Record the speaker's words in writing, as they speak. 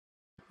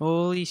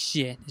Holy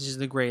shit, this is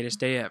the greatest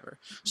day ever.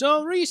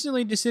 So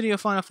recently, Dissidia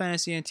Final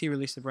Fantasy NT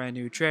released a brand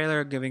new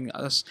trailer giving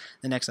us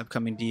the next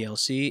upcoming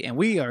DLC, and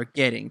we are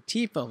getting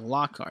Tifa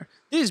Lockheart.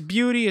 This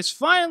beauty is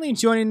finally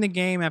joining the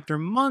game after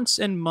months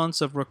and months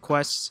of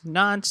requests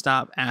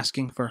non-stop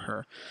asking for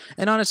her.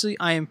 And honestly,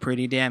 I am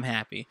pretty damn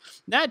happy.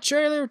 That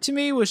trailer to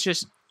me was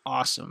just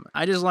awesome.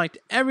 I just liked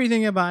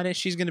everything about it.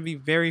 She's going to be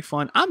very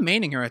fun. I'm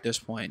maining her at this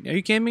point. Are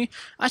you kidding me?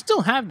 I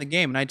still have the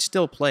game and I'd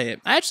still play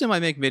it. I actually might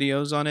make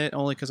videos on it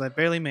only because I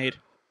barely made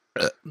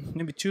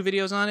maybe 2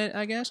 videos on it,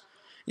 I guess.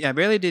 Yeah, I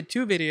barely did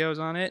 2 videos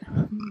on it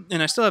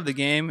and I still have the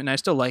game and I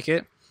still like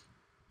it.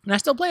 And I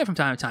still play it from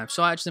time to time,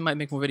 so I actually might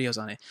make more videos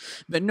on it.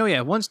 But no,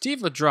 yeah, once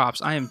Tifa drops,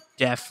 I am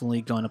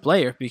definitely going to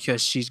play her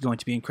because she's going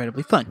to be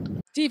incredibly fun.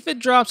 Tifa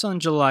drops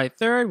on July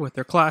 3rd with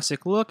her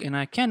classic look, and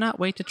I cannot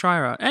wait to try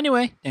her out.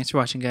 Anyway, thanks for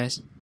watching,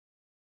 guys.